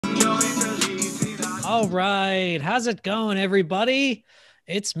All right. How's it going, everybody?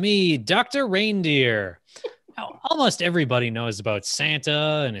 It's me, Dr. Reindeer. Now, almost everybody knows about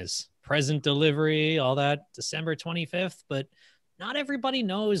Santa and his present delivery, all that December 25th, but not everybody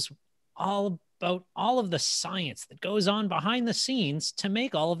knows all about all of the science that goes on behind the scenes to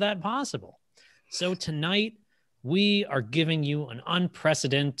make all of that possible. So tonight, we are giving you an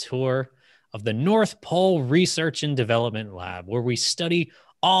unprecedented tour of the North Pole Research and Development Lab, where we study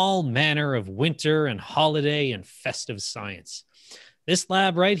all manner of winter and holiday and festive science. This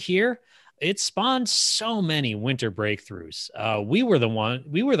lab right here, it spawned so many winter breakthroughs. We were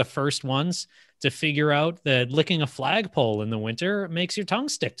the first ones to figure out that licking a flagpole in the winter makes your tongue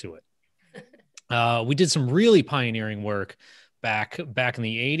stick to it. We did some really pioneering work back in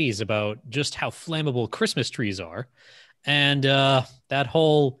the 80s about just how flammable Christmas trees are. And that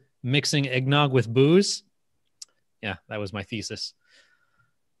whole mixing eggnog with booze, yeah, that was my thesis.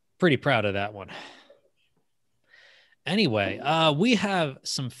 Pretty proud of that one. Anyway, we have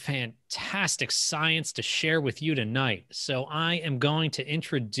some fantastic science to share with you tonight. So I am going to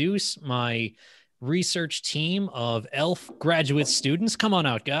introduce my research team of ELF graduate students. Come on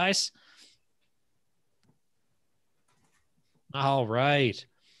out, guys. All right.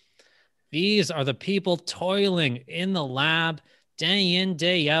 These are the people toiling in the lab day in,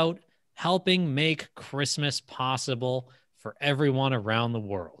 day out, helping make Christmas possible for everyone around the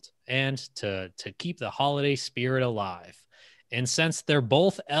world and to keep the holiday spirit alive. And since they're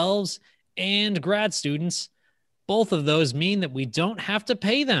both elves and grad students, both of those mean that we don't have to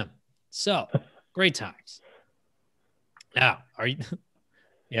pay them. So great times. Now, are you...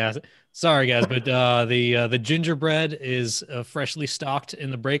 Yeah, sorry guys, but the gingerbread is freshly stocked in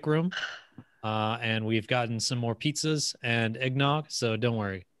the break room, and we've gotten some more pizzas and eggnog. So don't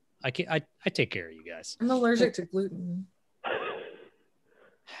worry, I take care of you guys. I'm allergic to gluten.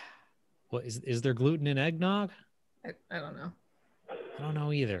 What is there gluten in eggnog? I don't know. I don't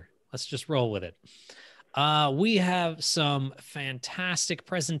know either. Let's just roll with it. We have some fantastic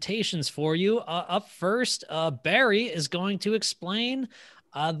presentations for you. Up first, Barry is going to explain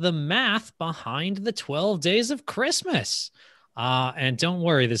the math behind the 12 days of Christmas. And don't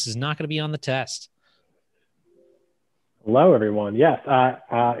worry, this is not going to be on the test. Hello, everyone. Yes,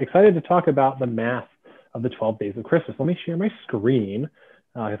 excited to talk about the math of the 12 days of Christmas. Let me share my screen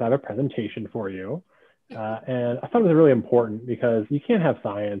because I have a presentation for you. And I thought it was really important because you can't have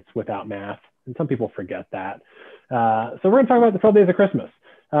science without math, and some people forget that. So we're going to talk about the 12 days of Christmas.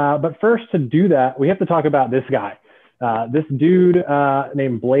 But first, to do that, we have to talk about this guy. This dude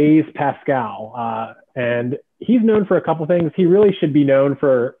named Blaise Pascal, and he's known for a couple things. He really should be known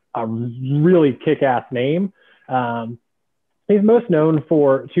for a really kick-ass name. He's most known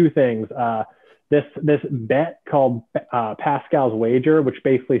for two things. This bet called Pascal's Wager, which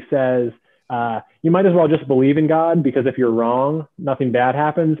basically says you might as well just believe in God, because if you're wrong, nothing bad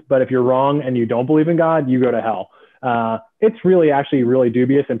happens. But if you're wrong and you don't believe in God, you go to hell. It's actually really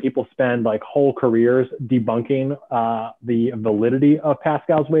dubious, and people spend like whole careers debunking the validity of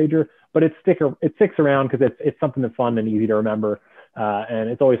Pascal's Wager, but it sticks around because it's something that's fun and easy to remember, and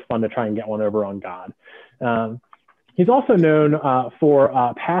it's always fun to try and get one over on God. He's also known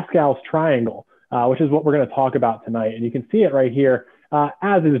for Pascal's Triangle, which is what we're going to talk about tonight, and you can see it right here.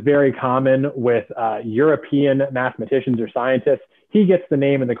 As is very common with European mathematicians or scientists, he gets the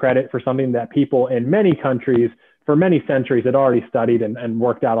name and the credit for something that people in many countries for many centuries had already studied and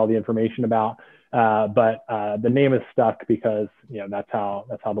worked out all the information about. But the name is stuck because that's how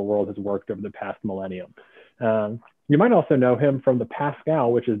the world has worked over the past millennium. You might also know him from the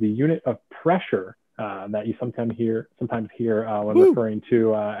Pascal, which is the unit of pressure that you sometimes hear when referring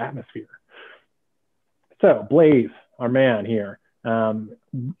to atmosphere. So Blaise, our man here.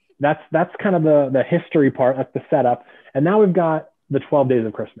 That's kind of the history part. That's the setup. And now we've got the 12 days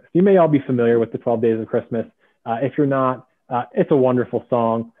of Christmas. You may all be familiar with the 12 days of Christmas. If you're not, it's a wonderful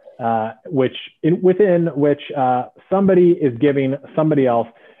song, within which somebody is giving somebody else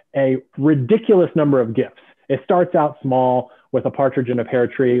a ridiculous number of gifts. It starts out small with a partridge in a pear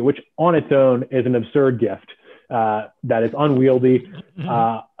tree, which on its own is an absurd gift that is unwieldy,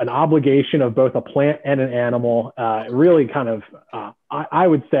 an obligation of both a plant and an animal, really kind of, I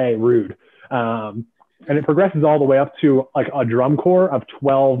would say, rude. And it progresses all the way up to like a drum corps of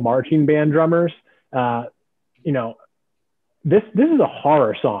 12 marching band drummers. This is a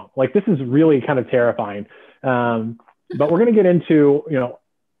horror song. Like, this is really kind of terrifying. But we're going to get into,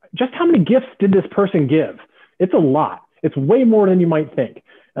 just how many gifts did this person give? It's a lot. It's way more than you might think.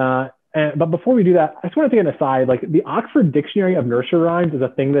 But before we do that, I just want to take an aside. Like, the Oxford Dictionary of Nursery Rhymes is a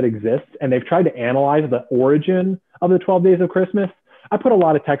thing that exists, and they've tried to analyze the origin of the 12 days of Christmas. I put a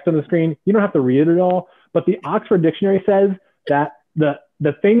lot of text on the screen. You don't have to read it all, but the Oxford Dictionary says that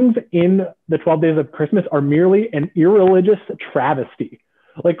the things in the 12 Days of Christmas are merely an irreligious travesty.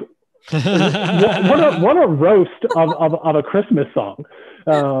 Like, what a roast of a Christmas song.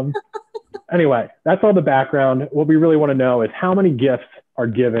 Anyway, that's all the background. What we really want to know is how many gifts are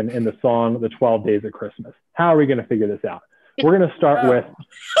given in the song The 12 Days of Christmas. How are we going to figure this out? We're going to start with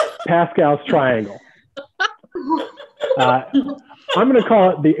Pascal's triangle. I'm going to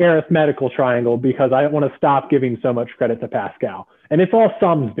call it the arithmetical triangle because I want to stop giving so much credit to Pascal. And it's all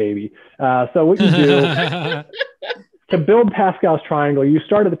sums, baby. So what you do to build Pascal's triangle, you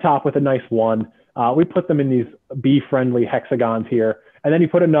start at the top with a nice 1. We put them in these bee-friendly hexagons here. And then you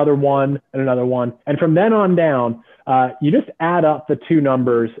put another 1 and another 1. And from then on down, you just add up the 2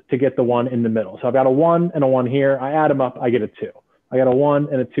 numbers to get the 1 in the middle. So I've got a 1 and a 1 here. I add them up, I get a 2. I got a 1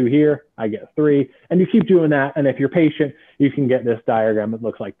 and a 2 here, I get a 3. And you keep doing that. And if you're patient, you can get this diagram that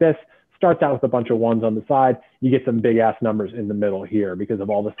looks like this. Starts out with a bunch of 1s on the side. You get some big ass numbers in the middle here because of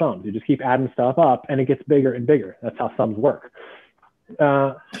all the sums. You just keep adding stuff up and it gets bigger and bigger. That's how sums work.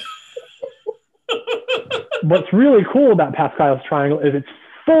 What's really cool about Pascal's triangle is it's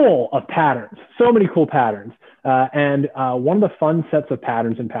full of patterns. So many cool patterns. And one of the fun sets of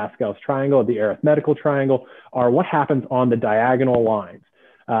patterns in Pascal's triangle, the arithmetical triangle, are what happens on the diagonal lines.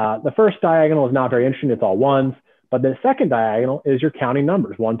 The first diagonal is not very interesting. It's all 1s. But the second diagonal is your counting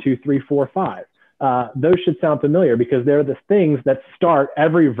numbers, 1, 2, 3, 4, 5. Those should sound familiar because they're the things that start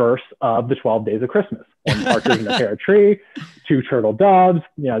every verse of the 12 Days of Christmas. 1 partridge in a pear tree, 2 turtle doves,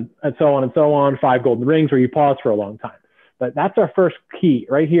 and so on and so on, 5 golden rings where you pause for a long time. But that's our first key.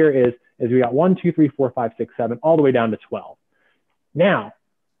 Right here is we got 1, 2, 3, 4, 5, 6, 7, all the way down to 12. Now,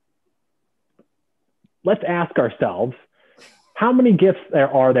 let's ask ourselves, how many gifts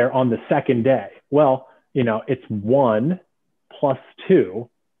are there on the second day? Well, it's 1 plus 2,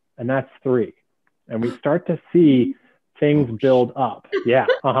 and that's 3. And we start to see things build up. Yeah.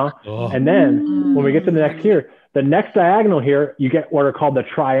 Oh. And then when we get to the next here, the next diagonal here, you get what are called the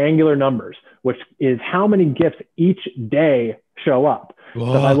triangular numbers, which is how many gifts each day show up.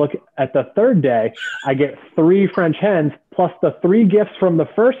 Whoa. So if I look at the third day, I get 3 French hens plus the 3 gifts from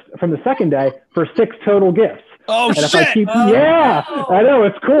the second day for 6 total gifts. Oh, and if shit. I keep, yeah, I know,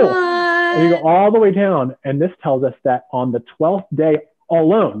 it's cool. And you go all the way down. And this tells us that on the 12th day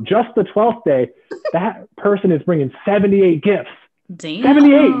alone, just the 12th day, that person is bringing 78 gifts. Damn.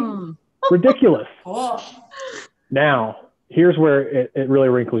 78. Ridiculous. Cool. Now, here's where it really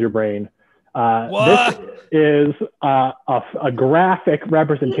wrinkles your brain. This is a graphic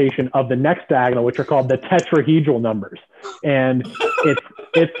representation of the next diagonal, which are called the tetrahedral numbers. And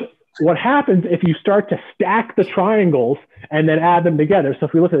it's what happens if you start to stack the triangles and then add them together. So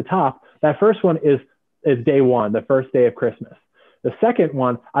if we look at the top, that first one is day 1, the first day of Christmas. The second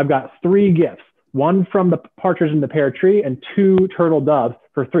one, I've got 3 gifts, 1 from the partridge in the pear tree and 2 turtle doves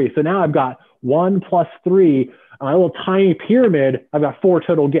for 3. So now I've got 1 plus 3, a little tiny pyramid. I've got 4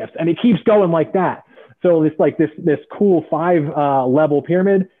 total gifts, and it keeps going like that. So it's like this cool 5 level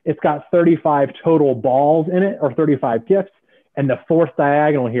pyramid. It's got 35 total balls in it, or 35 gifts. And the fourth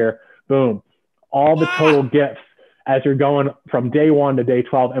diagonal here, boom, all the total gifts as you're going from day 1 to day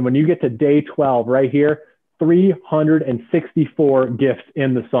 12. And when you get to day 12 right here, 364 gifts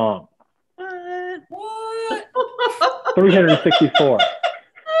in the song. What? 364.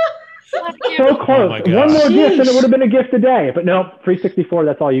 So close. Oh my gosh. One more gift and it would have been a gift a day. But no, 364,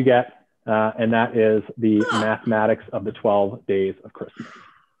 that's all you get. And that is the mathematics of the 12 days of Christmas.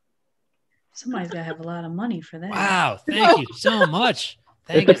 Somebody's got to have a lot of money for that. Wow. Thank you so much.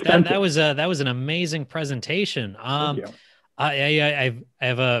 Thank you. That was an amazing presentation. Thank you. I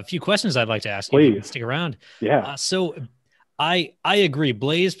have a few questions I'd like to ask you. Please. Stick around. Yeah. So I agree.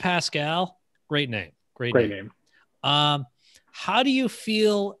 Blaise Pascal, great name. Great name. How do you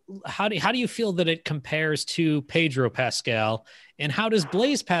feel that it compares to Pedro Pascal, and how does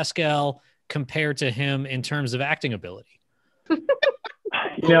Blaise Pascal compare to him in terms of acting ability?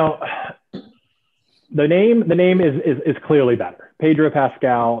 The name is clearly better. Pedro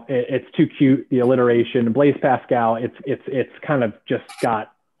Pascal, it's too cute, the alliteration. Blaise Pascal, it's kind of just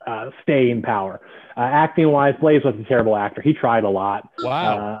got staying power. Acting wise, Blaise was a terrible actor. He tried a lot.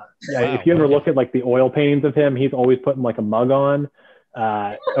 Wow. If you ever look at like the oil paintings of him, he's always putting like a mug on.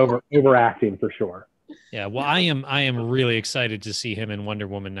 Overacting for sure. Yeah, well, I am really excited to see him in Wonder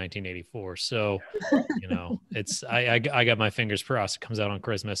Woman 1984. So, it's I got my fingers crossed. It comes out on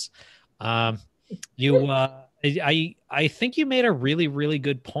Christmas. I think you made a really, really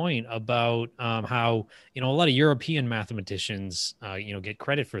good point about how a lot of European mathematicians get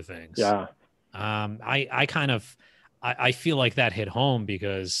credit for things. Yeah. I feel like that hit home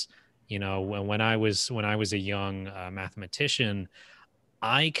because, you know, when I was a young mathematician,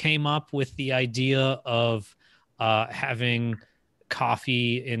 I came up with the idea of having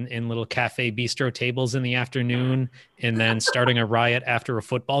coffee in little cafe bistro tables in the afternoon and then starting a riot after a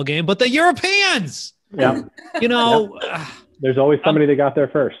football game. But the Europeans, Yeah. you know, There's always somebody that got there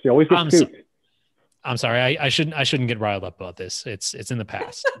first. You always get scooped. I'm sorry. I shouldn't get riled up about this. It's in the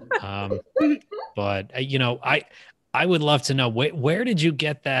past. But you know, I would love to know where did you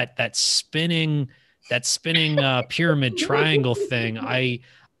get that spinning pyramid triangle thing? I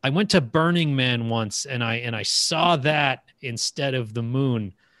went to Burning Man once and I saw that instead of the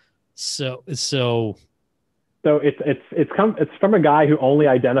moon. So it's from a guy who only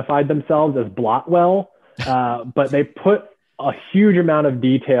identified themselves as Blotwell, but they put a huge amount of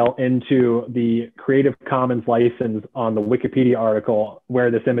detail into the Creative Commons license on the Wikipedia article where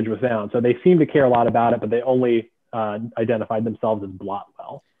this image was found. So they seem to care a lot about it, but they only identified themselves as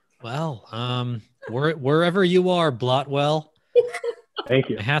Blotwell. Well, wherever you are, Blotwell. Thank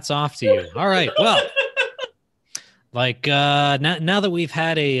you. Hats off to you. All right. Well, like now that we've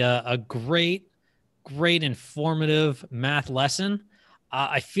had a great informative math lesson,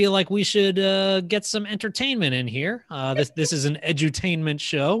 I feel like we should get some entertainment in here. This is an edutainment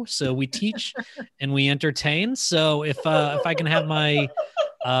show, so we teach and we entertain. So if I can have my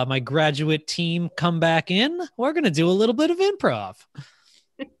my graduate team come back in, we're gonna do a little bit of improv.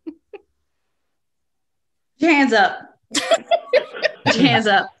 Hands up. Hands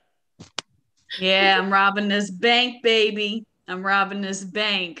up. Yeah, I'm robbing this bank, baby. I'm robbing this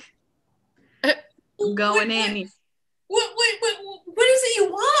bank. I'm going in. What is it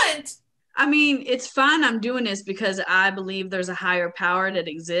you want? I mean, it's fine. I'm doing this because I believe there's a higher power that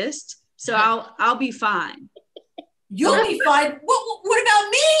exists. So I'll be fine. You'll be fine. What about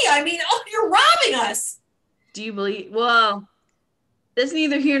me? I mean, you're robbing us. Do you believe? Well, it's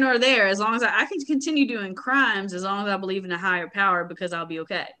neither here nor there. As long as I can continue doing crimes, as long as I believe in a higher power, because I'll be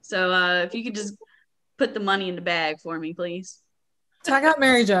okay. So if you could just put the money in the bag for me, please. Tag out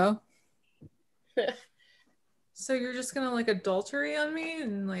Mary Jo. So you're just gonna like adultery on me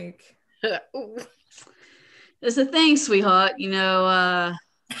and like It's a thing, sweetheart. You know,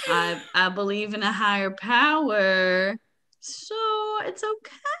 I believe in a higher power, so it's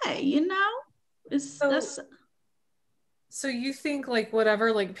okay. You know, So you think like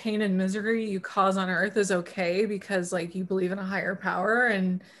whatever like pain and misery you cause on earth is okay because like you believe in a higher power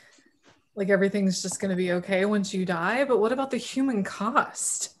and like everything's just gonna be okay once you die. But what about the human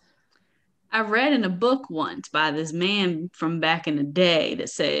cost? I read in a book once by this man from back in the day that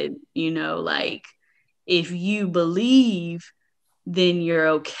said, you know, like, if you believe, then you're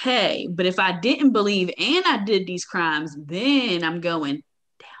okay. But if I didn't believe and I did these crimes, then I'm going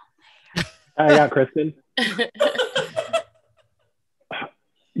down there. I got Kristen.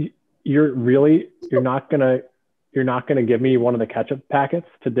 You're not gonna give me one of the ketchup packets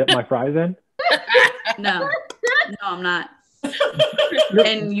to dip my fries in? No, I'm not.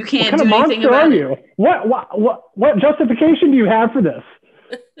 And you can't do what anything kind of monster about are it. you? What justification do you have for this?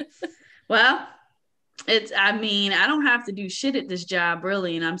 Well, I mean, I don't have to do shit at this job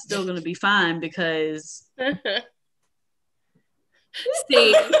really, and I'm still gonna be fine because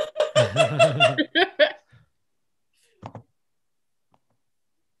See.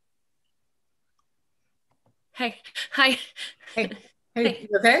 Hey, hi. Hey, you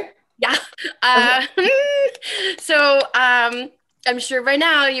okay? Yeah. So I'm sure by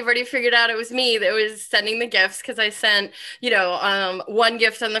now you've already figured out it was me that was sending the gifts because I sent, one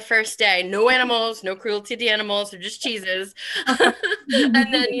gift on the first day. No animals, no cruelty to the animals, or just cheeses. And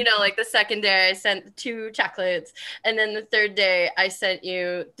then, like the second day I sent 2 chocolates. And then the third day I sent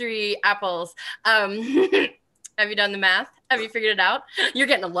you 3 apples. Have you done the math? Have you figured it out? You're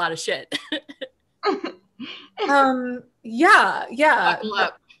getting a lot of shit. Yeah. Buckle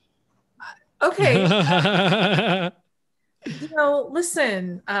up. Okay.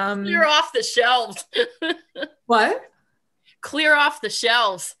 Listen. Clear off the shelves. What? Clear off the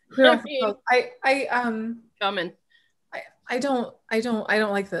shelves. Clear off the shelves. Coming. I don't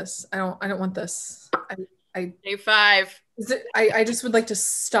like this. I don't want this. Day 5. I just would like to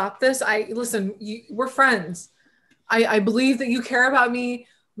stop this. Listen, we're friends. I believe that you care about me.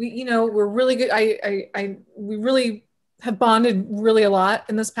 We're really good. We really have bonded really a lot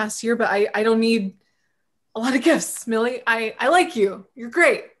in this past year, but I don't need a lot of gifts, Millie. I like you. You're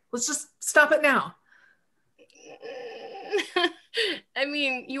great. Let's just stop it now. I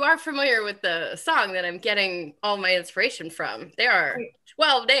mean, you are familiar with the song that I'm getting all my inspiration from. There are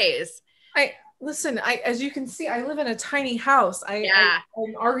 12 days. Listen, as you can see, I live in a tiny house. I'm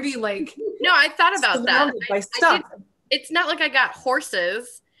already like. No, I thought about that. By stuff. it's not like I got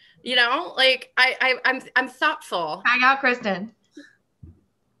horses, you know, like I'm thoughtful. Hang out, Kristen.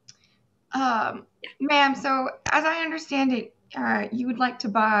 Ma'am, so as I understand it, you would like to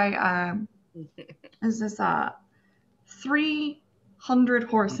buy, is this 300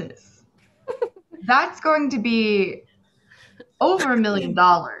 horses? That's going to be over $1 million.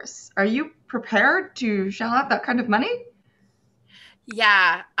 Are you prepared to shell out that kind of money?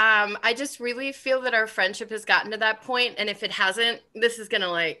 Yeah, I just really feel that our friendship has gotten to that point, and if it hasn't, this is gonna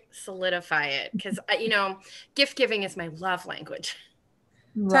like solidify it because you know, gift giving is my love language.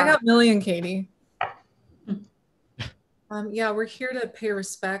 Tag out Millie and Katie. Yeah, we're here to pay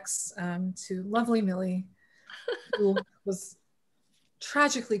respects to lovely Millie, who was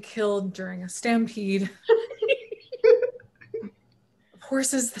tragically killed during a stampede of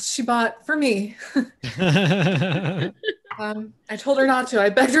horses that she bought for me. I told her not to. I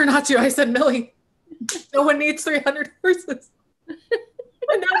begged her not to. I said, Millie, no one needs 300 horses. And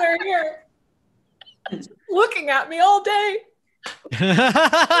now they're here looking at me all day. And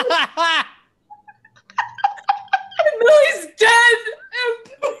Millie's dead.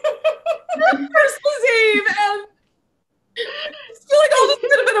 And Christmas Eve. And I feel like all this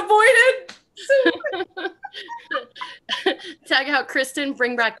could have been avoided. Tag out Kristen,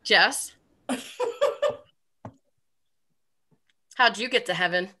 bring back Jess. How'd you get to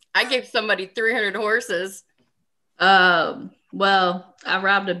heaven? I gave somebody 300 horses. Well, I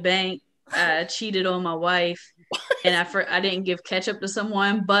robbed a bank. I cheated on my wife, and I didn't give ketchup to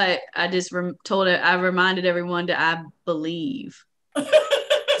someone, but I just I reminded everyone that I believe.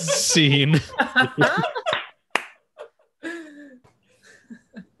 Scene.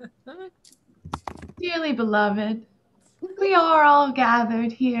 Dearly beloved, we are all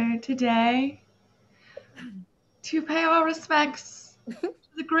gathered here today to pay our respects to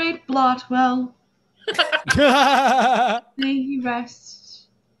the great Blotwell. May he rest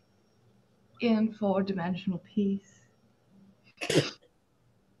in four-dimensional peace. It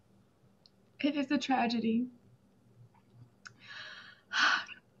is a tragedy.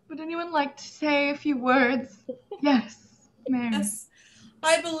 Would anyone like to say a few words? Yes, Mary. Yes.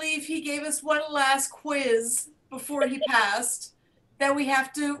 I believe he gave us one last quiz before he passed that we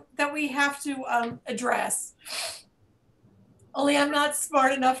have to address. Only I'm not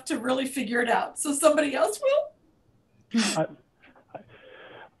smart enough to really figure it out, so somebody else will.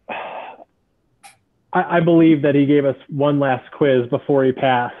 I believe that he gave us one last quiz before he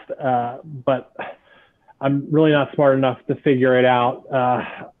passed, but I'm really not smart enough to figure it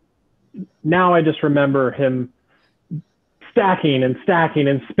out. Now I just remember him stacking and stacking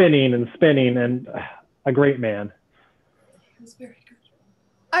and spinning and spinning, and a great man. It was very good.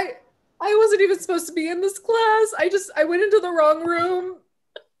 I wasn't even supposed to be in this class. I went into the wrong room.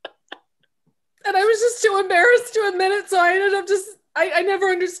 And I was just too embarrassed to admit it, so I ended up I never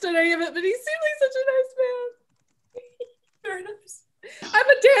understood any of it, but he seemed like such a nice man. Very nice. I'm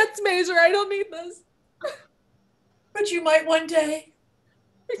a dance major. I don't need this. But you might one day.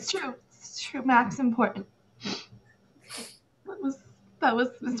 It's true. It's true. Math's important. That was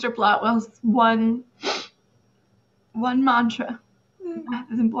Mr. Blotwell's one mantra.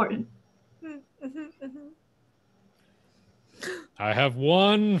 Math is important. I have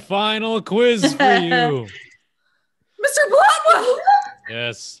one final quiz for you. Mr. Blotwell!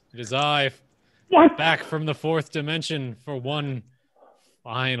 Yes, it is I, back from the fourth dimension for one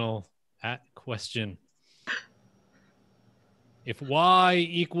final question. If y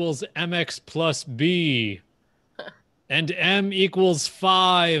equals mx plus b, and m equals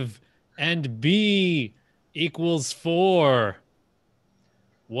 5, and b equals 4,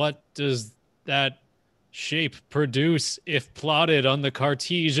 what does that shape produce if plotted on the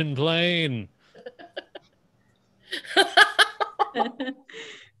Cartesian plane?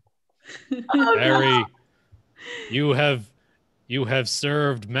 Harry, you have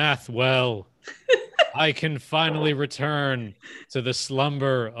served math well. I can finally return to the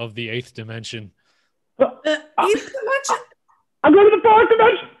slumber of the 8th dimension. Eighth dimension. I'm going to the 4th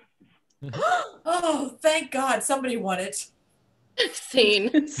dimension. Oh, thank God somebody won it.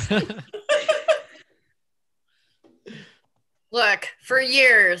 Scene. Look, for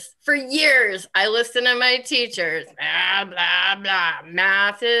years, I listened to my teachers. Blah, blah, blah.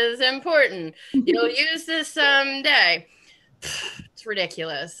 Math is important. You'll use this someday. It's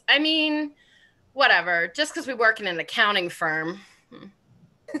ridiculous. I mean, whatever. Just because we work in an accounting firm.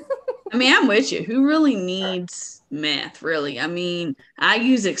 I mean, I'm with you. Who really needs math, really? I mean, I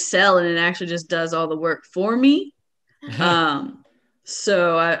use Excel and it actually just does all the work for me.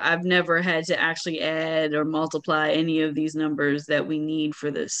 So I've never had to actually add or multiply any of these numbers that we need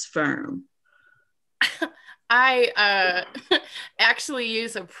for this firm. I actually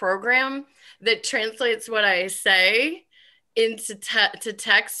use a program that translates what I say into to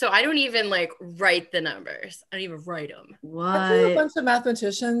text. So I don't even like write the numbers. I don't even write them. That's like a What? bunch of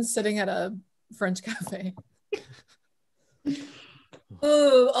mathematicians sitting at a French cafe.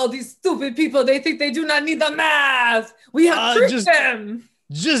 Oh, all these stupid people, they think they do not need the math. We have tricked them.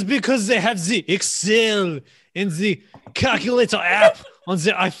 Just because they have the Excel and the calculator app on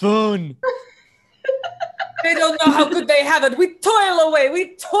the iPhone. They don't know how good they have it. We toil away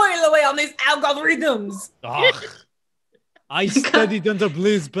on these algorithms. Ugh. I studied under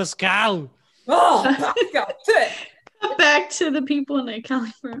Blaise Pascal. Oh, Pascal. Back to the people in the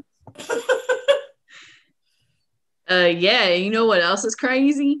accounting firm. Yeah, you know what else is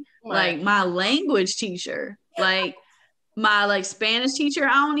crazy? What? Like my language teacher, like my like Spanish teacher,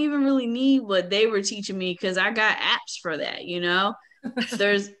 I don't even really need what they were teaching me because I got apps for that, you know?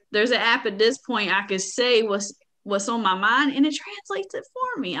 There's an app at this point I could say what's on my mind and it translates it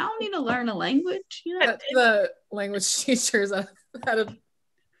for me. I don't need to learn a language, you know? That's the language teachers at a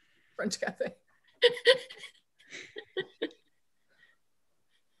French cafe.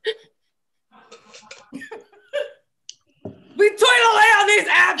 We toil away on these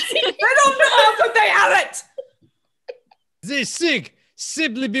apps. They don't know how good they have it. They think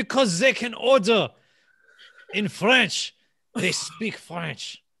simply because they can order in French. They speak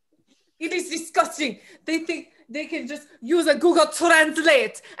French. It is disgusting. They think they can just use a Google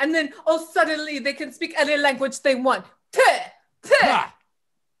Translate and then suddenly they can speak any language they want. Ha!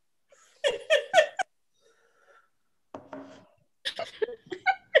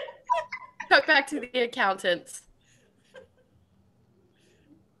 Cut back to the accountants.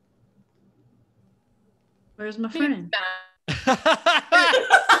 Where's my friend?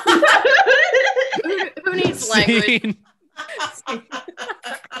 Who needs language? Scene.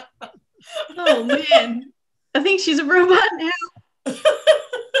 Oh man. I think she's a robot now.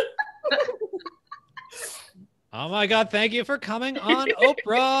 Oh my God, thank you for coming on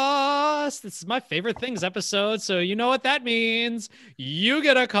Oprah. This is my favorite things episode. So you know what that means. You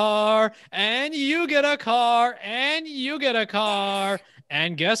get a car, and you get a car, and you get a car.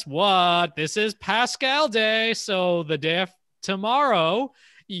 And guess what? This is Pascal Day. So the day after tomorrow,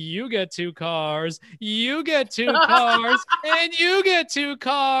 you get 2 cars, you get 2 cars, and you get 2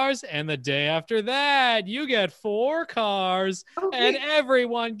 cars. And the day after that, you get 4 cars, and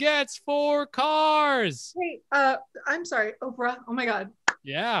everyone gets 4 cars. Hey, I'm sorry, Oprah. Oh my God.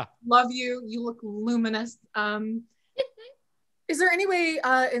 Yeah. Love you. You look luminous. Is there any way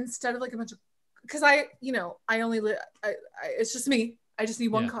instead of like a bunch of, because I only live, it's just me. I just need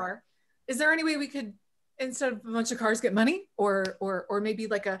one car. Is there any way we could, instead of a bunch of cars, get money or maybe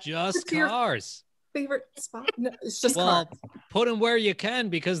like a Just cars. favorite spot? No, it's just Well, cars. put them where you can,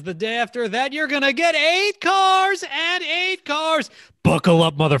 because the day after that, you're going to get 8 cars and 8 cars. Buckle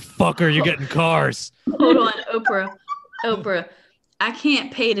up, motherfucker. You're getting cars. Hold on, Oprah. I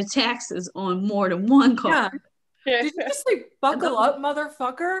can't pay the taxes on more than one car. Yeah. Did you just say buckle up,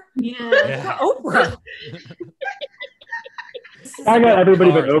 motherfucker? Yeah. Oprah. I got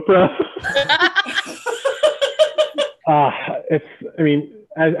everybody but Oprah.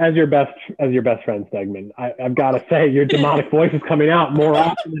 As your best friend segment, I've got to say your demonic voice is coming out more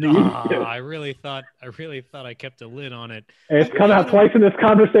often than it used to. I really thought I kept a lid on it. It's come out twice in this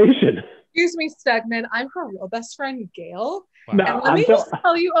conversation. Excuse me, Stegman. I'm her real best friend, Gail. Wow. No, And let me just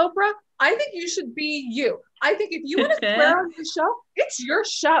tell you, Oprah, I think you should be you. I think if you want to swear on your show, it's your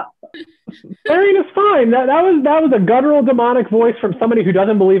show. Swearing is fine. That was a guttural demonic voice from somebody who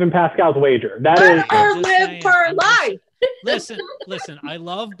doesn't believe in Pascal's wager. That Let is. her just live saying, her I'm just- life. Listen, I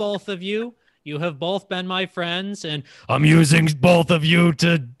love both of you. You have both been my friends, and I'm using both of you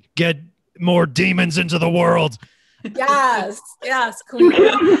to get more demons into the world. Yes, You queen.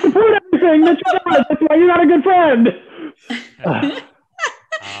 can't support everything that you got. That's why you're not a good friend.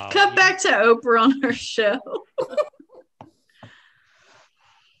 Cut back to Oprah on her show.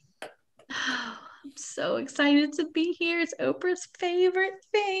 I'm so excited to be here. It's Oprah's favorite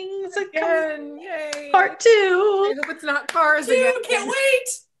things. Again, yay. Part 2. I hope it's not cars again. Can't wait.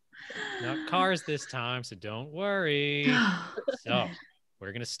 Not cars this time, so don't worry. So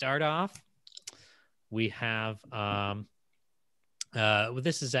we're gonna start off. We have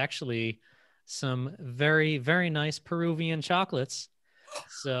this is actually some very, very nice Peruvian chocolates.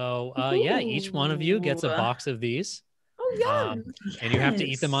 So each one of you gets a box of these. Oh, yum. And you have to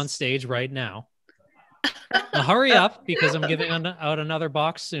eat them on stage right now. Now hurry up, because I'm giving out another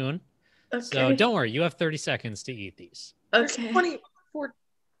box soon. Okay. So don't worry, you have 30 seconds to eat these. Okay. 24.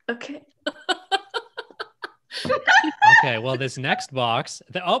 Okay. Okay, well, this next box,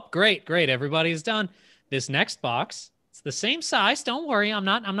 great, everybody's done. this next box, it's the same size. Don't worry. I'm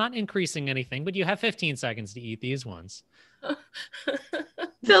not increasing anything, but you have 15 seconds to eat these ones.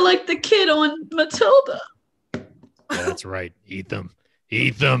 Feel like the kid on Matilda. Yeah, that's right. Eat them.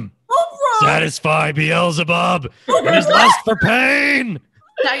 Eat them. Oprah! Satisfy Beelzebub and his lust for pain.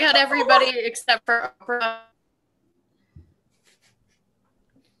 I got everybody except for Oprah.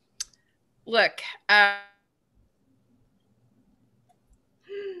 Look,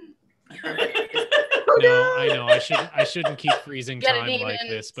 No, I know. I shouldn't keep freezing Get a time like demon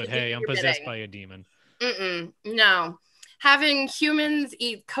this, but to hey, do I'm your possessed bidding. by a demon. no. Having humans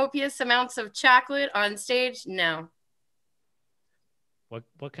eat copious amounts of chocolate on stage, no.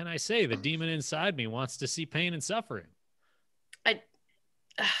 What can I say? The demon inside me wants to see pain and suffering.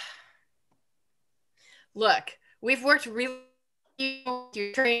 Look, we've worked really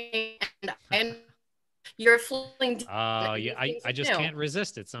your training, and you're fooling. Yeah, I just can't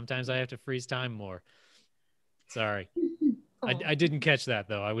resist it. Sometimes I have to freeze time more. Sorry. I didn't catch that,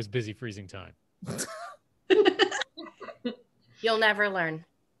 though. I was busy freezing time. You'll never learn.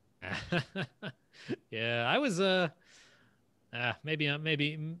 Yeah, I was maybe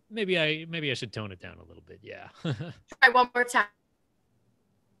I should tone it down a little bit. Yeah. Try one more time.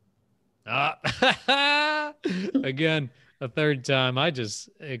 Again, a third time. I just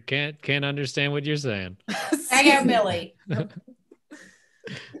can't understand what you're saying. Hang out, Millie.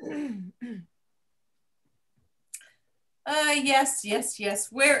 Yes.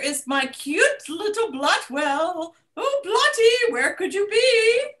 Where is my cute little Blotwell? Oh, Blotty, where could you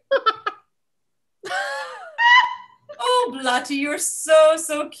be? Oh, Blotty, you're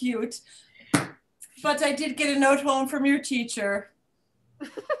so cute. But I did get a note home from your teacher.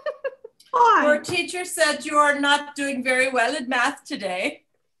 Why? Your teacher said you are not doing very well in math today.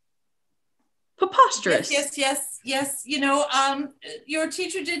 Preposterous. Yes. You know, your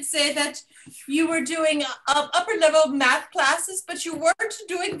teacher did say that you were doing upper level math classes, but you weren't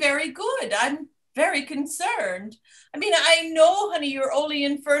doing very good. I'm very concerned. I mean, I know, honey, you're only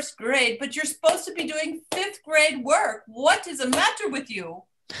in first grade, but you're supposed to be doing fifth grade work. What is the matter with you?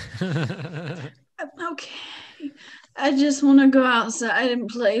 Okay. I just want to go outside and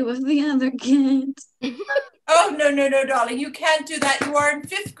play with the other kids. Oh, no, darling. You can't do that. You are in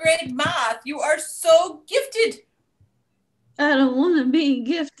fifth grade math. You are so gifted. I don't want to be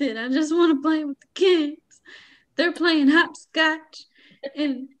gifted. I just want to play with the kids. They're playing hopscotch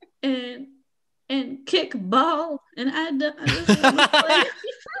and kick ball, and I just want to play.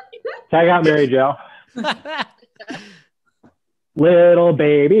 Tag out Mary Jo. Little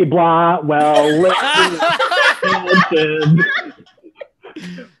baby Blotwell.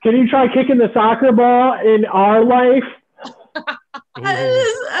 Can you try kicking the soccer ball in our life? I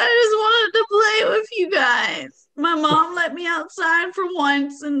just wanted to play with you guys. My mom let me outside for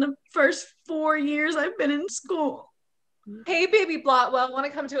once in the first 4 years I've been in school. Hey, baby Blotwell, want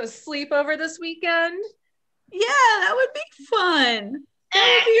to come to a sleepover this weekend? Yeah, that would be fun.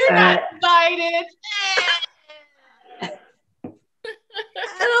 You're not invited.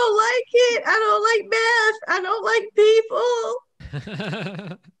 I don't like it. I don't like math. I don't like people.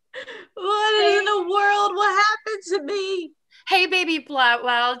 What in the world will happen to me? Hey, baby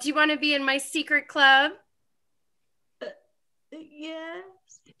Blotwell, do you want to be in my secret club? Yes.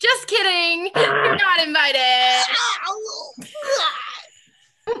 Just kidding. You're not invited.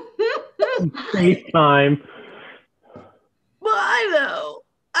 FaceTime. Why though?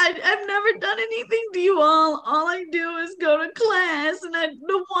 I've never done anything to you all. All I do is go to class, and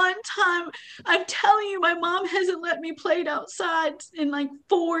the one time I'm telling you, my mom hasn't let me play outside in like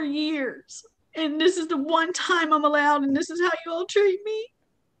 4 years, and this is the one time I'm allowed, and this is how you all treat me.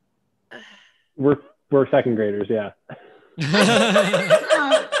 We're second graders, yeah.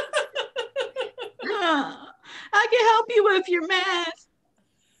 I can help you with your math.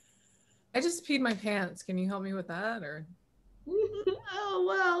 I just peed my pants. Can you help me with that? Or Oh,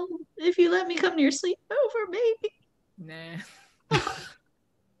 well, if you let me come to your sleepover, maybe. nah.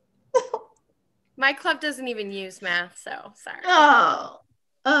 My club doesn't even use math, so sorry. Oh,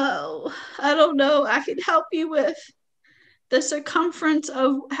 I don't know. I can help you with the circumference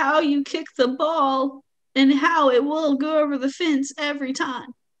of how you kick the ball and how it will go over the fence every time.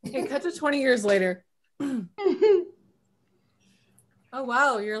 Okay, cut to 20 years later. Oh,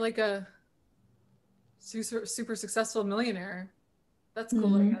 wow. You're like a super successful millionaire. That's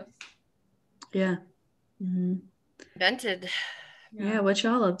cool, I guess. Yeah. Mm-hmm. Invented. Yeah, what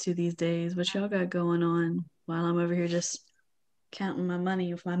y'all up to these days? What y'all got going on while I'm over here just counting my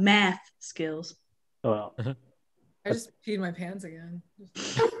money with my math skills? Well, I just peed my pants again.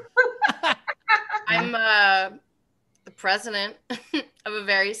 I'm the president of a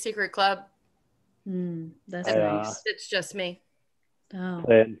very secret club. That's I, nice. It's just me. Oh.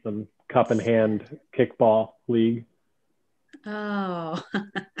 play it in some cup in hand kickball league. Oh.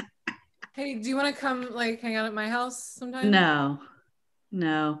 Hey, do you want to come like hang out at my house sometime?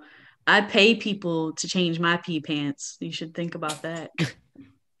 No. I pay people to change my pee pants. You should think about that.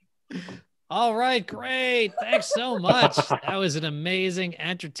 All right, great. Thanks so much. That was an amazing,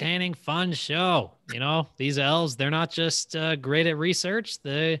 entertaining, fun show. You know, these elves, they're not just great at research,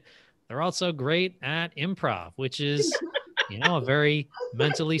 they're also great at improv, which is, you know, a very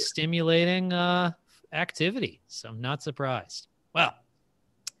mentally stimulating activity. So I'm not surprised. Well,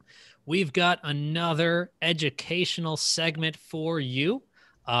 we've got another educational segment for you.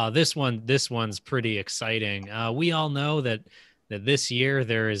 This one's pretty exciting. We all know that this year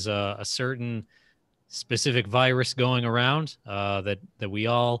there is a certain specific virus going around that we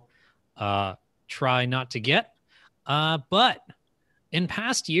all try not to get. But in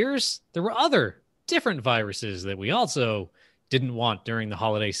past years, there were other different viruses that we also didn't want during the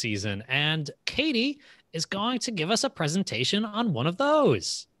holiday season. And Katie is going to give us a presentation on one of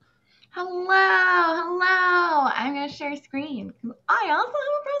those. Hello. I'm going to share screen because I also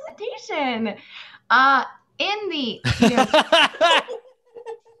have a presentation. In the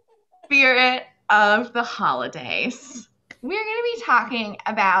spirit of the holidays, we're going to be talking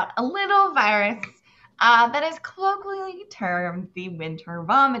about a little virus that is colloquially termed the winter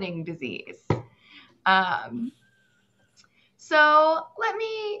vomiting disease. So let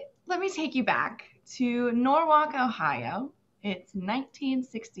me take you back to Norwalk, Ohio. It's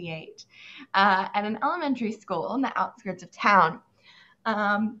 1968 at an elementary school in the outskirts of town.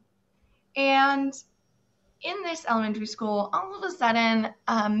 And in this elementary school, all of a sudden,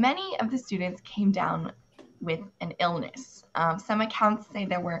 many of the students came down with an illness. Some accounts say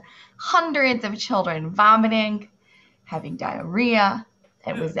there were hundreds of children vomiting, having diarrhea.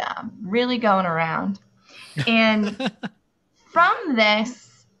 It was really going around. And from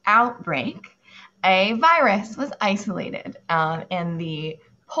this outbreak, a virus was isolated, and the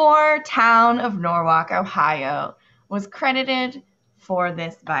poor town of Norwalk, Ohio, was credited for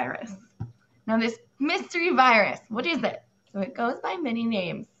this virus. Now, this mystery virus, what is it? So it goes by many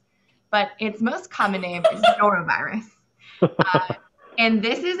names, but its most common name is norovirus. And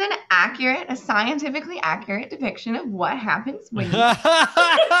this is a scientifically accurate depiction of what happens when you.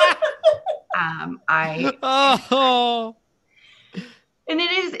 And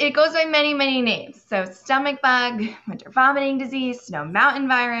it goes by many, many names. So stomach bug, winter vomiting disease, snow mountain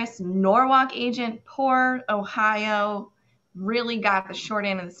virus, Norwalk agent, poor Ohio really got the short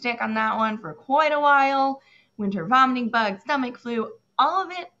end of the stick on that one for quite a while. Winter vomiting bug, stomach flu, all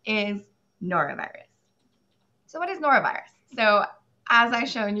of it is norovirus. So what is norovirus? So as I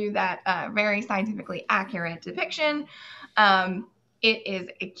shown you that very scientifically accurate depiction, it is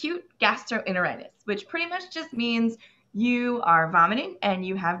acute gastroenteritis, which pretty much just means you are vomiting and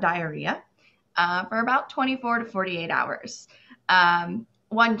you have diarrhea for about 24 to 48 hours.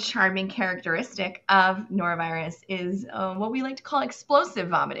 One charming characteristic of norovirus is what we like to call explosive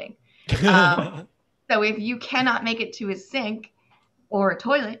vomiting. So if you cannot make it to a sink or a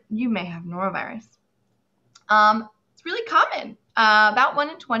toilet, you may have norovirus. It's really common. About 1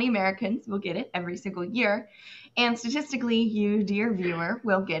 in 20 Americans will get it every single year. And statistically, you, dear viewer,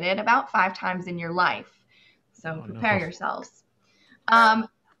 will get it about 5 times in your life. So prepare yourselves.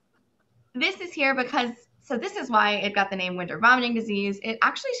 This is here because, so this is why it got the name winter vomiting disease. It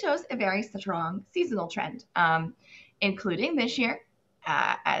actually shows a very strong seasonal trend, including this year,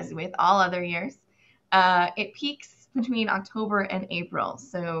 as with all other years. It peaks between October and April.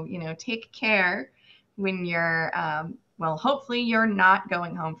 So, take care when you're, hopefully you're not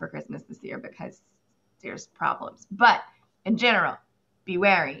going home for Christmas this year because there's problems. But in general, be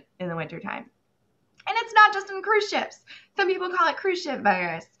wary in the wintertime. And it's not just on cruise ships. Some people call it cruise ship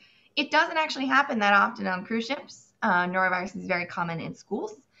virus. It doesn't actually happen that often on cruise ships. Norovirus is very common in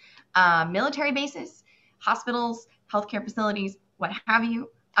schools, military bases, hospitals, healthcare facilities, what have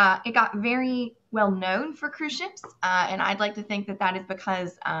you. It got very well known for cruise ships, and I'd like to think that is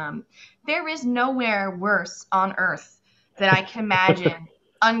because there is nowhere worse on Earth that I can imagine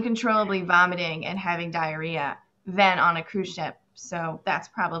uncontrollably vomiting and having diarrhea than on a cruise ship. So that's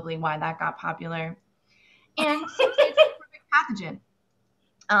probably why that got popular. And it's a pathogen.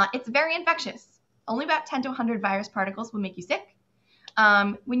 It's very infectious. Only about 10 to 100 virus particles will make you sick.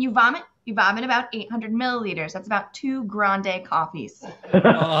 When you vomit about 800 milliliters. That's about 2 grande coffees.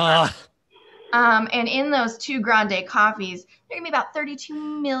 And in those 2 grande coffees, there can be about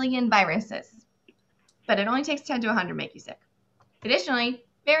 32 million viruses. But it only takes 10 to 100 to make you sick. Additionally,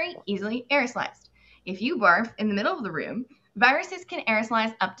 very easily aerosolized. If you barf in the middle of the room, Viruses can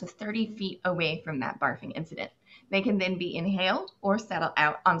aerosolize up to 30 feet away from that barfing incident. They can then be inhaled or settle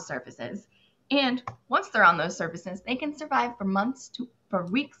out on surfaces. And once they're on those surfaces, they can survive for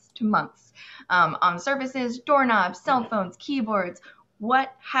weeks to months on surfaces, doorknobs, cell phones, keyboards,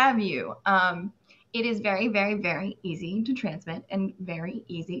 what have you. It is very, very, very easy to transmit and very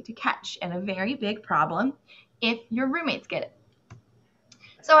easy to catch, and a very big problem if your roommates get it.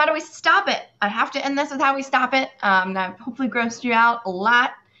 So how do we stop it? I have to end this with how we stop it. I've hopefully grossed you out a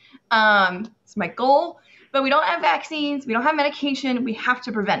lot. It's my goal. But we don't have vaccines. We don't have medication. We have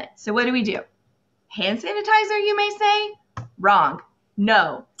to prevent it. So what do we do? Hand sanitizer, you may say? Wrong.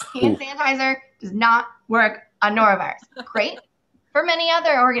 No. Hand sanitizer does not work on norovirus. Great for many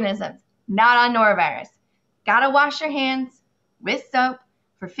other organisms. Not on norovirus. Gotta wash your hands with soap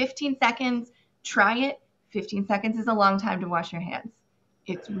for 15 seconds. Try it. 15 seconds is a long time to wash your hands.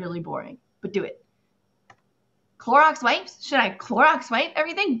 It's really boring, but do it. Clorox wipes? Should I Clorox wipe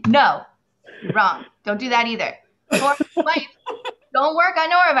everything? No. Wrong. Don't do that either. Clorox wipes don't work on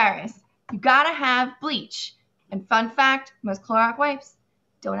norovirus. You gotta have bleach. And fun fact, most Clorox wipes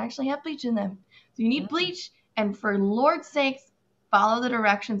don't actually have bleach in them. So you need bleach, and for Lord's sakes, follow the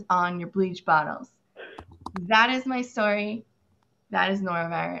directions on your bleach bottles. That is my story. That is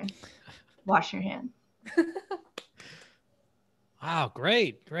norovirus. Wash your hands. Wow,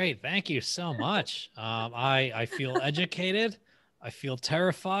 great. Thank you so much. I feel educated. I feel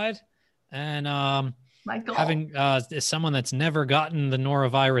terrified. And having as someone that's never gotten the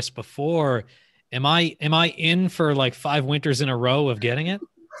norovirus before, am I in for like 5 winters in a row of getting it?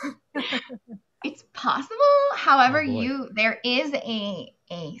 It's possible. However, Oh, there is a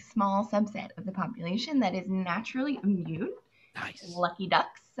small subset of the population that is naturally immune. Nice. Lucky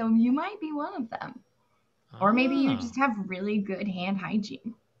ducks. So you might be one of them. Or maybe you just have really good hand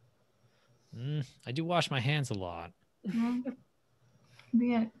hygiene. I do wash my hands a lot.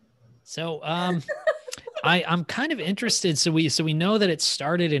 Yeah. So I'm kind of interested. So we know that it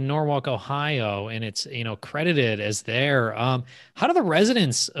started in Norwalk, Ohio, and it's credited as there. How do the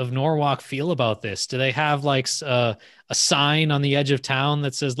residents of Norwalk feel about this? Do they have like a sign on the edge of town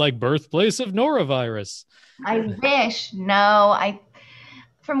that says like birthplace of norovirus? I wish. No,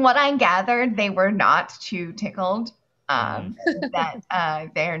 from what I gathered, they were not too tickled that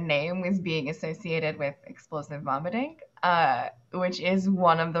their name was being associated with explosive vomiting, which is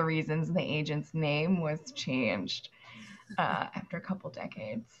one of the reasons the agent's name was changed after a couple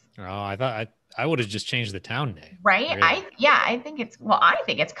decades. Oh, I thought I would have just changed the town name. Right? Really. I think it's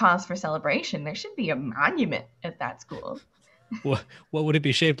cause for celebration. There should be a monument at that school. What would it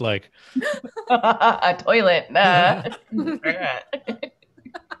be shaped like? A toilet.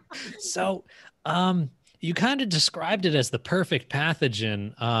 So, you kind of described it as the perfect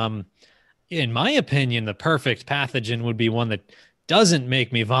pathogen. In my opinion, the perfect pathogen would be one that doesn't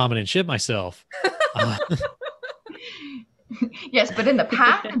make me vomit and shit myself. Yes, but in the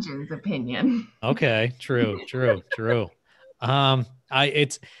pathogen's opinion. Okay, true.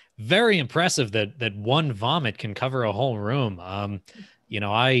 It's very impressive that one vomit can cover a whole room. I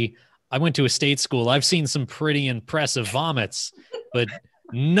went to a state school. I've seen some pretty impressive vomits, but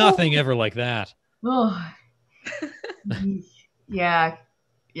nothing ever like that. Oh. Yeah,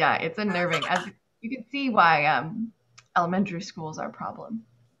 it's unnerving. As you can see why elementary schools are a problem.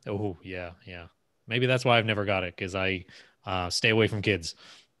 Oh, yeah. Maybe that's why I've never got it, because I stay away from kids.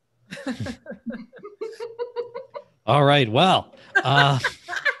 All right. Well,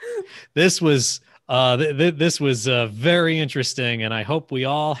 this was very interesting, and I hope we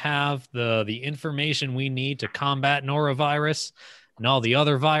all have the information we need to combat norovirus and all the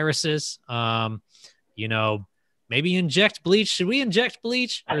other viruses. Maybe inject bleach. Should we inject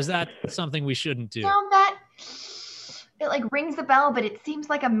bleach, or is that something we shouldn't do? No, that it like rings the bell, but it seems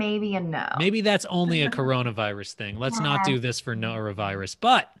like a maybe and no. Maybe that's only a coronavirus thing. Let's not do this for norovirus.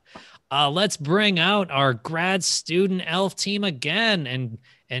 But let's bring out our grad student elf team again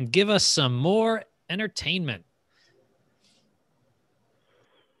and give us some more entertainment.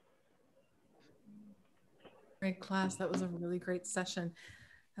 Great class. That was a really great session.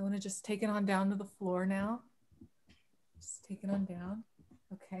 I want to just take it on down to the floor now. Just take it on down.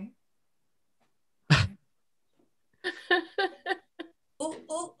 Okay. Oh.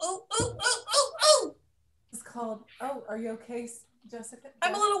 It's called, are you okay, Jessica?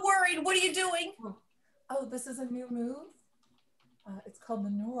 I'm a little worried. What are you doing? Oh, this is a new move. It's called the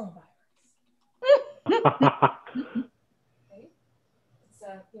norovirus. Okay. It's,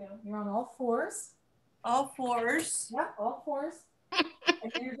 you're on all fours. All fours. Yeah, all fours.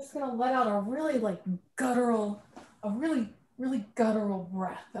 And then you're just going to let out a really guttural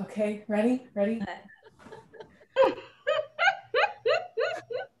breath. Okay, ready?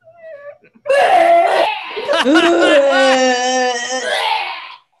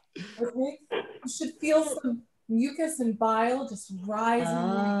 Okay, you should feel some mucus and bile just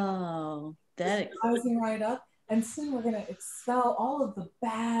rising, rising right up. And soon we're gonna expel all of the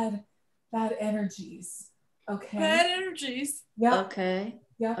bad energies. Okay. Bad energies. Yep. Okay.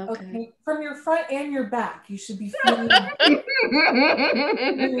 Yep. Okay. From your front and your back, you should be feeling.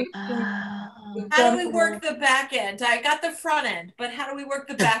 How do we work the back end? I got the front end, but how do we work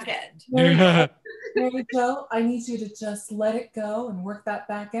the back end? There you go. I need you to just let it go and work that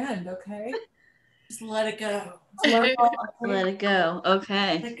back end, okay? Just let it go. Just let it go. Okay? Let it go.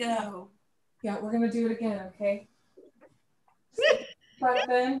 Okay. Let it go. Yeah, we're gonna do it again, okay? Breath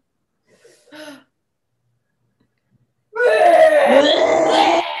in.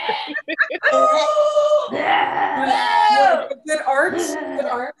 Good arch,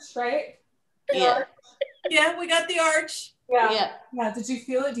 right? Yeah. Yeah, we got the arch. Yeah. Did you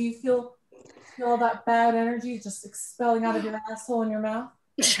feel it? Do you feel all that bad energy just expelling out of your asshole and your mouth?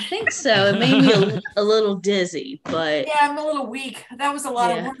 I think so. It made me a little dizzy, but yeah, I'm a little weak. That was a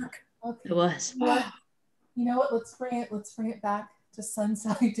lot of work. Okay. It was. You know what? Let's bring it back to sun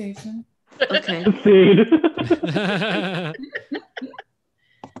salutation. Okay.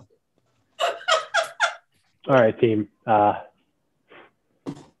 All right, team.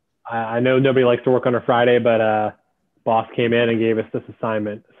 I know nobody likes to work on a Friday, but boss came in and gave us this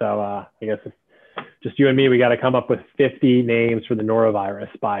assignment. So I guess it's just you and me. We got to come up with 50 names for the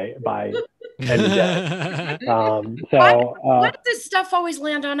norovirus by end of day. Why does this stuff always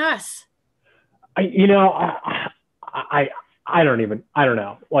land on us? I don't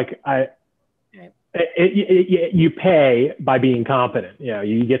know. Like you pay by being competent. You know,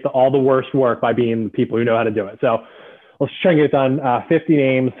 you get all the worst work by being the people who know how to do it. So let's try and get it done. 50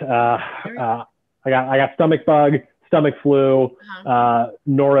 names. I got stomach bug, stomach flu,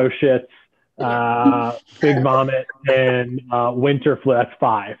 noro shits, big vomit, and winter flu. That's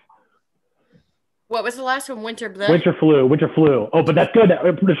 5. What was the last one? Winter flu. Winter flu. Oh, but that's good.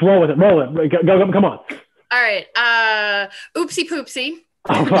 Just roll with it. Go, come on. All right. Oopsie poopsie.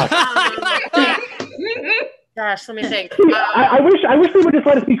 Oh, fuck. Gosh, let me think. I wish they would just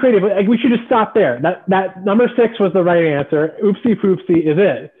let us be creative. Like, we should just stop there. That number 6 was the right answer. Oopsie poopsie is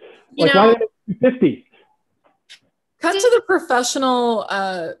it. Like, why did it 50? Cut to the professional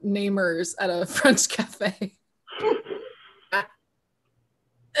namers at a French cafe.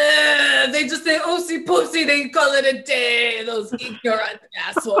 They just say oopsie poopsie, they call it a day, those ignorant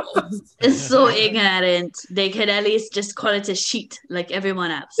assholes. It's so ignorant. They could at least just call it a sheet like everyone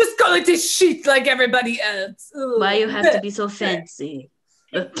else. Just call it a sheet like everybody else. Ugh. Why you have to be so fancy?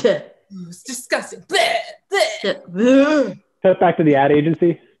 It's disgusting. Cut back to the ad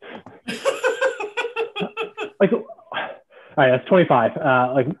agency. Like, all right, that's 25.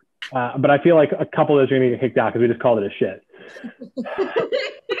 But I feel like a couple of those are going to get kicked out because we just called it a shit.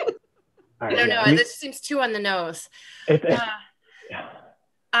 Right, no, this seems too on the nose. Chuck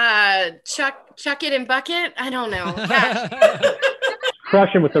it in bucket. I don't know.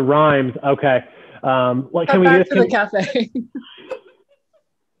 Crushing with the rhymes. Okay. Like, can we back to the cafe?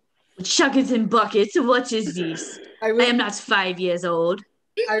 Chuck it in buckets. What is this? I am not 5 years old.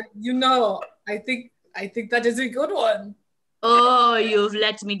 I think that is a good one. Oh, you've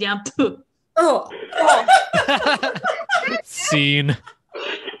let me down. Oh. Scene.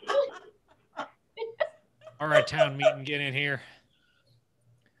 All right, town meeting, get in here.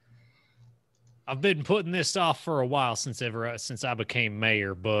 I've been putting this off for a while since I became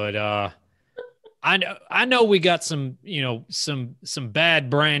mayor, but I know we got some bad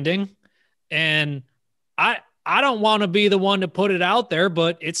branding, and I don't want to be the one to put it out there,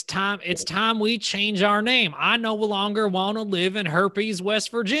 but it's time we change our name. I no longer want to live in Herpes, West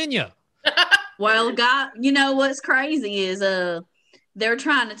Virginia. Well, God, you know what's crazy is they're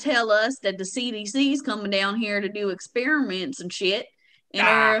trying to tell us that the CDC's coming down here to do experiments and shit.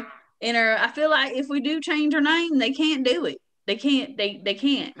 And I feel like if we do change our name, they can't do it. They can't,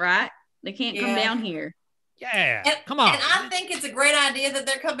 right? They can't come down here. Yeah, come on. And I think it's a great idea that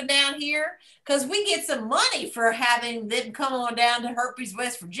they're coming down here because we get some money for having them come on down to Herpes,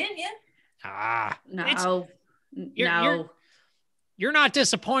 West Virginia. No. You're not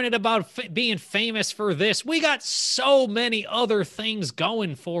disappointed about being famous for this. We got so many other things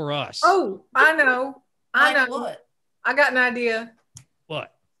going for us. Oh, I know. What? I got an idea.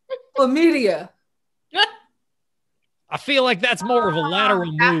 What? Chlamydia. I feel like that's more of a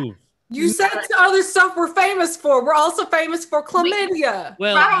lateral move. You said other stuff we're famous for. We're also famous for chlamydia.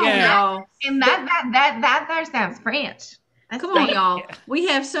 Well, yeah. And that sounds French. Come on, y'all. We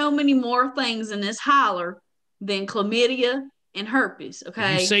have so many more things in this holler than chlamydia and herpes.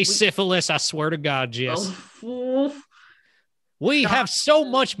 Okay. If you say syphilis, I swear to God, Jess. Oh, We have so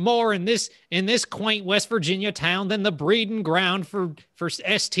much more in this quaint West Virginia town than the breeding ground for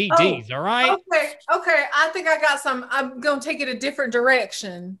STDs. All right. Okay. I think I got some. I'm gonna take it a different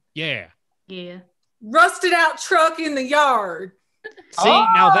direction. Yeah. yeah. Rusted out truck in the yard. See,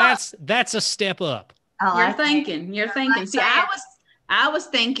 now that's a step up. You're thinking. See, I was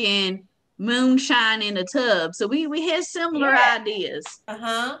thinking moonshine in a tub. So we had similar ideas.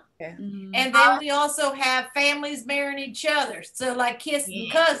 Uh-huh. Yeah. And then we also have families marrying each other. So like kissing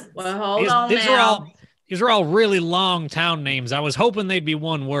cousins. Well, hold on now. These are all really long town names. I was hoping they'd be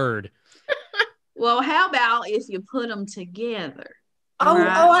one word. Well, how about if you put them together? Oh,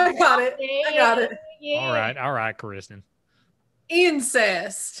 I got it. Yeah. All right, Kristen.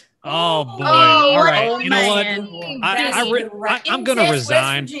 Incest. Oh boy. All right. You know man. what? I'm gonna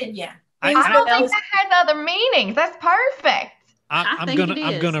resign. West Virginia. I don't think that has other meanings. That's perfect.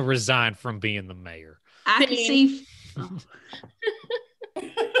 I'm gonna resign from being the mayor. I can see.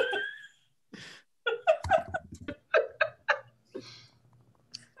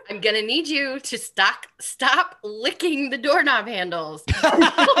 I'm gonna need you to stop licking the doorknob handles.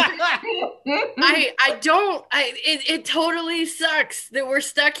 It totally sucks that we're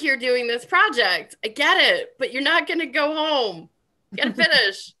stuck here doing this project. I get it, but you're not gonna go home. You gotta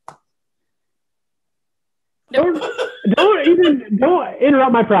finish. Don't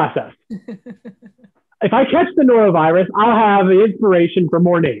interrupt my process. If I catch the norovirus, I'll have the inspiration for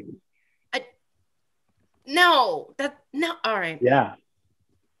more names. No. All right. Yeah.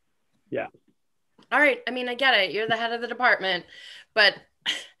 All right. I mean, I get it. You're the head of the department, but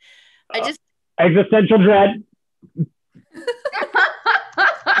I just Existential dread.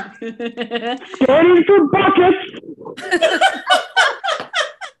 Scanning for buckets.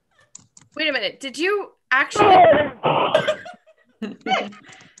 wait a minute. Did you actually?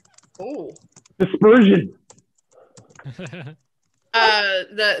 Oh. Dispersion.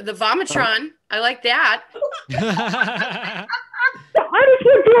 The vomitron. I like that. I just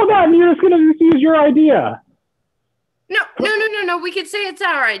can't feel that, and you're just going to use your idea. No. We could say it's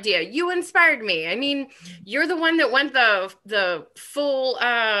our idea. You inspired me. I mean, you're the one that went the full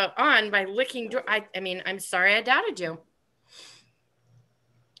on by licking. I mean, I'm sorry I doubted you.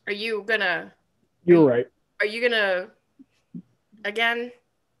 Are you gonna? You're right. Are you gonna again?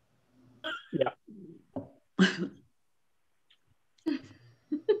 Yeah.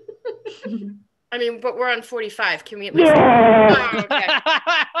 I mean, but we're on 45. Can we at least? Yeah. Oh, okay.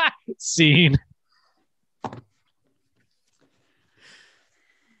 Scene.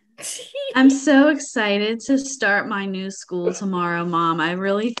 I'm so excited to start my new school tomorrow, Mom. I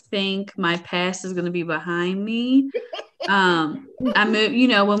really think my past is going to be behind me. I moved,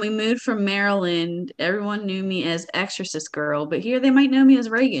 when we moved from Maryland, everyone knew me as Exorcist Girl, but here they might know me as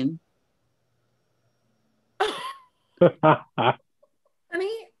Reagan.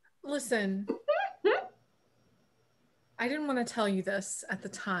 Honey, listen. I didn't want to tell you this at the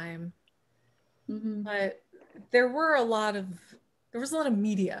time, but there was a lot of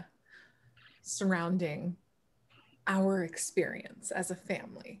media surrounding our experience as a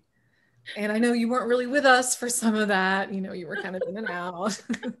family. And I know you weren't really with us for some of that. You were kind of in and out.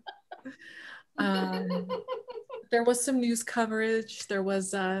 There was some news coverage. There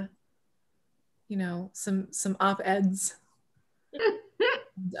was, some op-eds.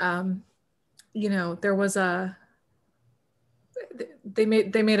 There was they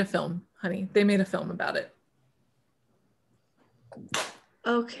made a film, honey. They made a film about it.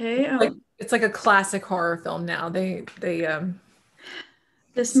 Okay. It's like a classic horror film now.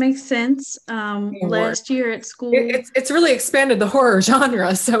 This makes sense. Last year at school, it's really expanded the horror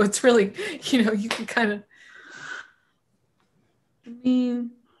genre. So it's really, you can kind of. I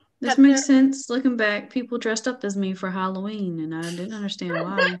mean, this makes sense. Looking back, people dressed up as me for Halloween, and I didn't understand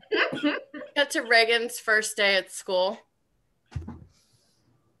why. Cut to Reagan's first day at school.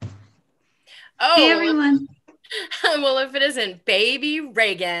 Oh, hey, everyone. Well, if it isn't Baby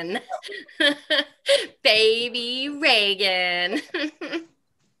Reagan. Baby Reagan.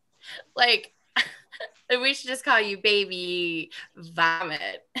 Like, we should just call you Baby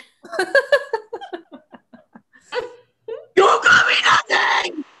Vomit. Don't call me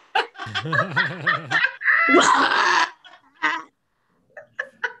nothing!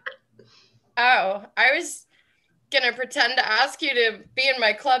 Oh, I was gonna pretend to ask you to be in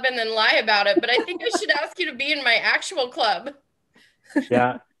my club and then lie about it, but I think I should ask you to be in my actual club.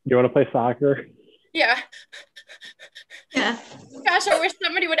 Yeah. You want to play soccer? Yeah. Yeah. Gosh, I wish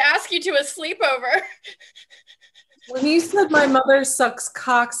somebody would ask you to a sleepover. When you said my mother sucks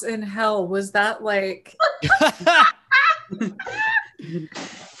cocks in hell, was that like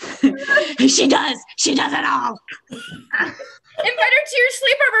She does it all. Invite her to your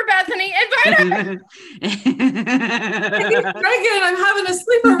sleepover, Bethany. Invite her. Megan, I'm having a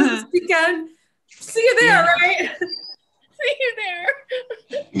sleepover this weekend. See you there, right? See you there.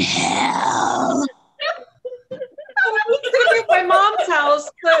 No. I'm thinking of my mom's house,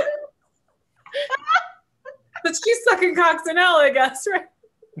 but she's sucking cocks in hell, I guess, right?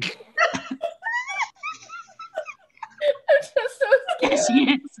 I'm just so scared. Yes, she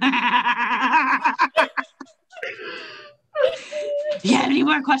is. Do you have any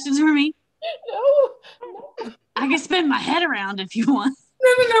more questions for me? No. I can spin my head around if you want.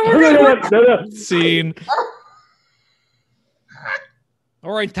 No. Scene.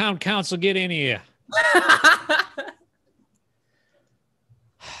 All right, town council, get in here.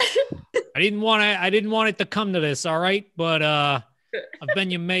 I didn't want it to come to this, all right? But I've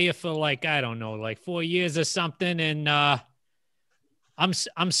been your mayor for like, I don't know, like 4 years or something, and I'm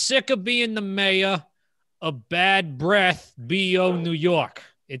sick of being the mayor of Bad Breath, BO New York.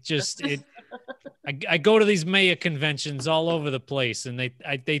 I go to these mayor conventions all over the place, and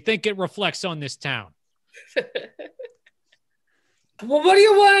they think it reflects on this town. Well, what do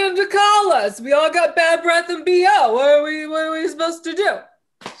you want them to call us? We all got bad breath and BO. What are we supposed to do?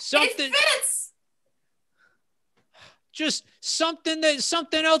 Something. It fits. Just something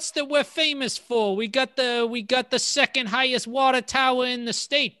else that we're famous for. We got the second highest water tower in the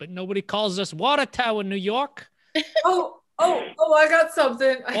state, but nobody calls us Water Tower, New York. Oh, I got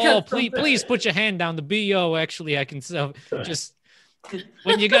something. Please put your hand down. The BO, actually, I can just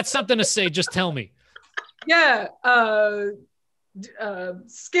when you got something to say, just tell me. Yeah,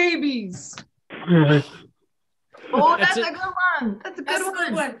 scabies. Oh, That's that's it. a good one. That's a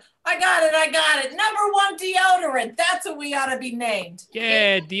good one. I got it. Number 1 deodorant. That's what we ought to be named.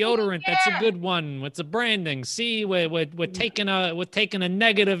 Yeah, deodorant. That's a good one. It's a branding. See, we're taking a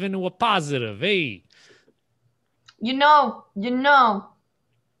negative into a positive. Hey. You know, there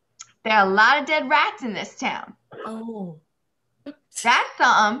are a lot of dead rats in this town. Oh. That's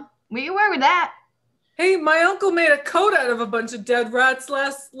something. We can work with that. Hey, my uncle made a coat out of a bunch of dead rats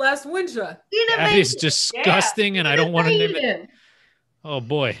last winter. That is disgusting, and I don't want to name it. Oh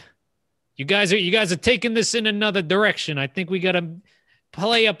boy, you guys are taking this in another direction. I think we got to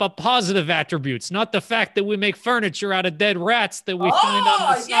play up a positive attributes, not the fact that we make furniture out of dead rats that we find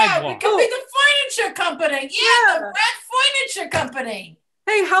on the sidewalk. We could be the furniture company. Yeah, the rat furniture company.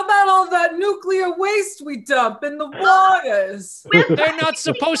 Hey, how about all that nuclear waste we dump in the waters? They're not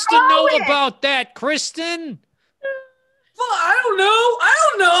supposed to know about that, Kristen. Well, I don't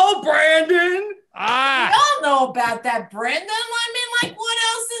know, Brandon. We all know about that, Brendan. I mean, like, what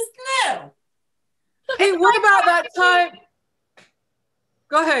else is new? Hey, what about that time?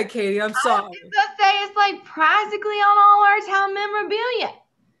 Go ahead, Katie. I'm sorry. I was gonna say it's like practically on all our town memorabilia.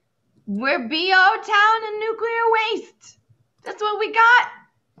 We're BO town and nuclear waste. That's what we got.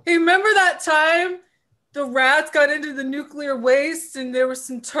 Hey, remember that time the rats got into the nuclear waste and there were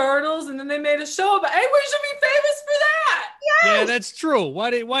some turtles and then they made a show about, hey, we should be famous for that. Yes. Yeah, that's true.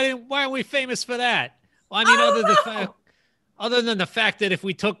 Why aren't we famous for that? Well, I mean, other than the fact that if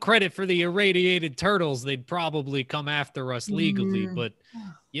we took credit for the irradiated turtles, they'd probably come after us legally. But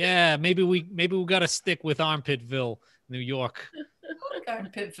yeah, maybe we got to stick with Armpitville, New York.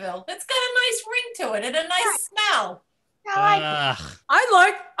 Armpitville. It's got a nice ring to it and a nice smell. I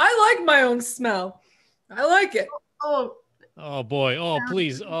like it. I like my own smell. I like it. Oh boy. Oh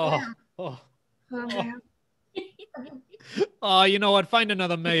please. Oh, you know what? Find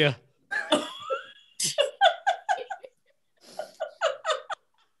another mayor.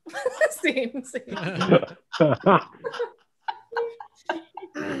 Scene.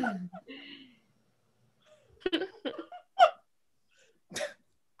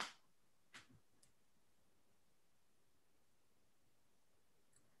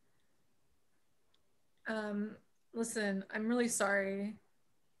 Listen, I'm really sorry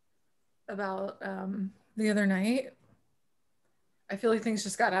about the other night. I feel like things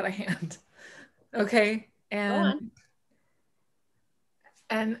just got out of hand. Okay. And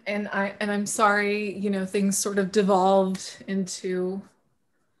I'm sorry, things sort of devolved into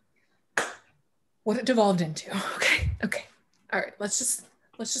what it devolved into. Okay. All right, let's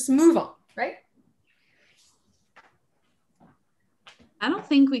just move on, right? I don't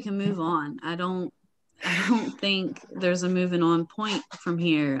think we can move on. I don't think there's a moving on point from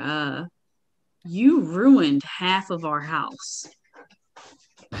here. You ruined half of our house.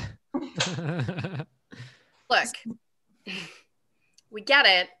 Look, we get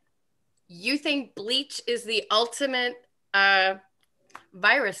it. You think bleach is the ultimate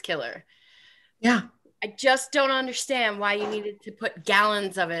virus killer. Yeah. I just don't understand why you needed to put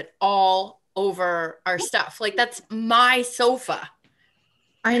gallons of it all over our stuff. Like, that's my sofa.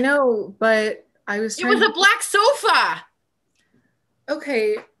 I know, but I was It trying was a black sofa.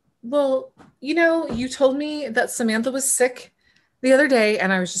 Okay, well, you told me that Samantha was sick the other day,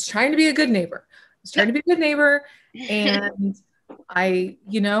 and I was just trying to be a good neighbor. I was trying to be a good neighbor, and I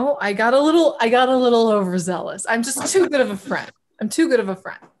got a little overzealous. I'm just too good of a friend. I'm too good of a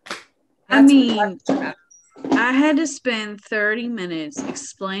friend. I mean, I had to spend 30 minutes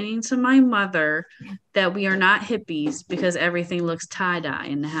explaining to my mother that we are not hippies because everything looks tie-dye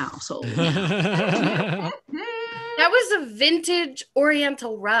in the household. That was a vintage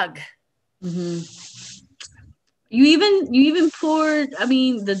Oriental rug. Mm-hmm. You even poured,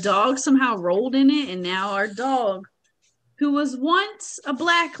 the dog somehow rolled in it, and now our dog, who was once a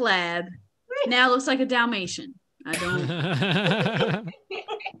black lab, now looks like a Dalmatian. I don't.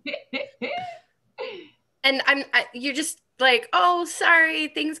 And you're just like, oh, sorry,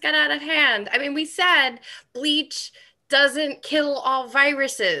 things got out of hand. I mean, we said bleach doesn't kill all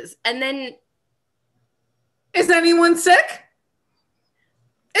viruses. And then. Is anyone sick?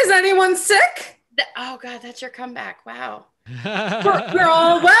 Is anyone sick? Oh, God, that's your comeback. Wow. We're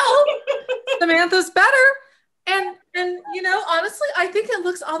all well. Samantha's better. And honestly, I think it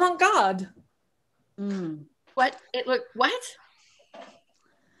looks avant-garde. What? What?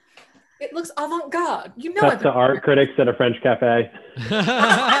 It looks avant-garde. That's the art critics at a French cafe.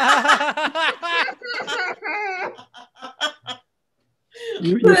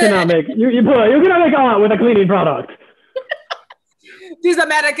 you cannot make art with a cleaning product. These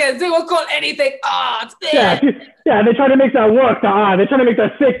Americans, they will call anything art. Yeah, they try to make that work, the art. They try to make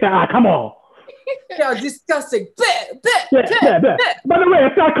that sick, the art. Come on. You're disgusting. By the way,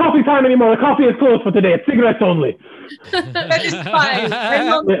 it's not coffee time anymore. The coffee is closed for today. It's cigarettes only. That is fine. I'm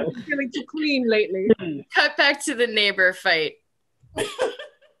not feeling too clean lately. Cut back to the neighbor fight.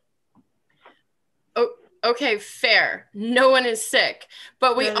 Oh, okay, fair. No one is sick,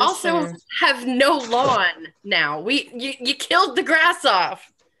 but we also have no lawn now. You killed the grass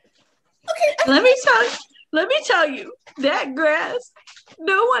off. Okay, let me tell you that grass.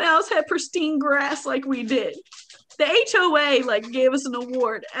 No one else had pristine grass like we did. The HOA gave us an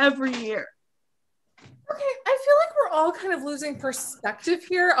award every year. Okay, I feel like we're all kind of losing perspective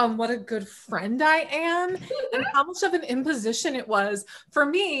here on what a good friend I am and how much of an imposition it was for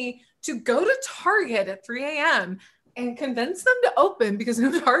me to go to Target at 3 a.m. and convince them to open, because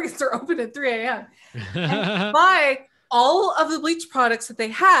no Targets are open at 3 a.m. and buy all of the bleach products that they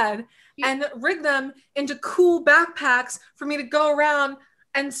had and rig them into cool backpacks for me to go around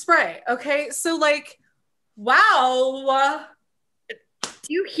and spray. Okay, so wow.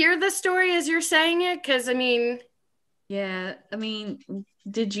 Do you hear the story as you're saying it? Because yeah,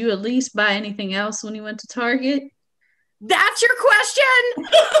 did you at least buy anything else when you went to Target? That's your question.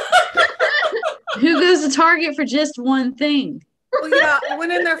 Who goes to Target for just one thing? Well, yeah, I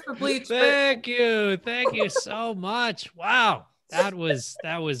went in there for bleach. Thank you so much. Wow. That was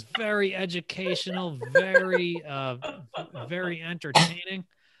very educational, very very entertaining.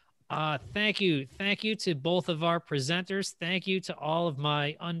 Thank you to both of our presenters. Thank you to all of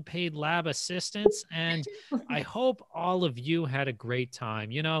my unpaid lab assistants, and I hope all of you had a great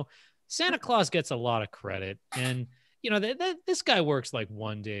time. Santa Claus gets a lot of credit, and this guy works like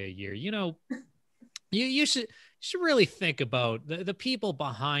one day a year. You should really think about the people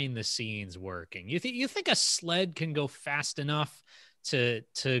behind the scenes working. You think a sled can go fast enough to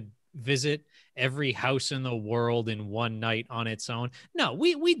visit every house in the world in one night on its own? No,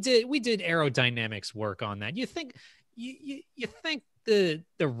 we did aerodynamics work on that. You think the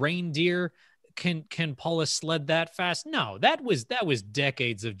reindeer can pull a sled that fast? No, that was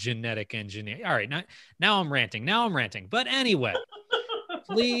decades of genetic engineering. All right, now I'm ranting. But anyway,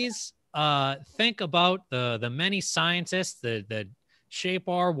 please think about the many scientists that shape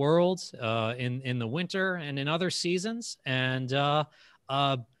our world in the winter and in other seasons. And come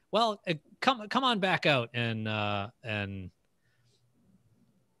on back out and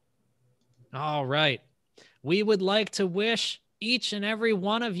all right. We would like to wish each and every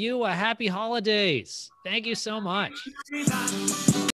one of you a happy holidays. Thank you so much.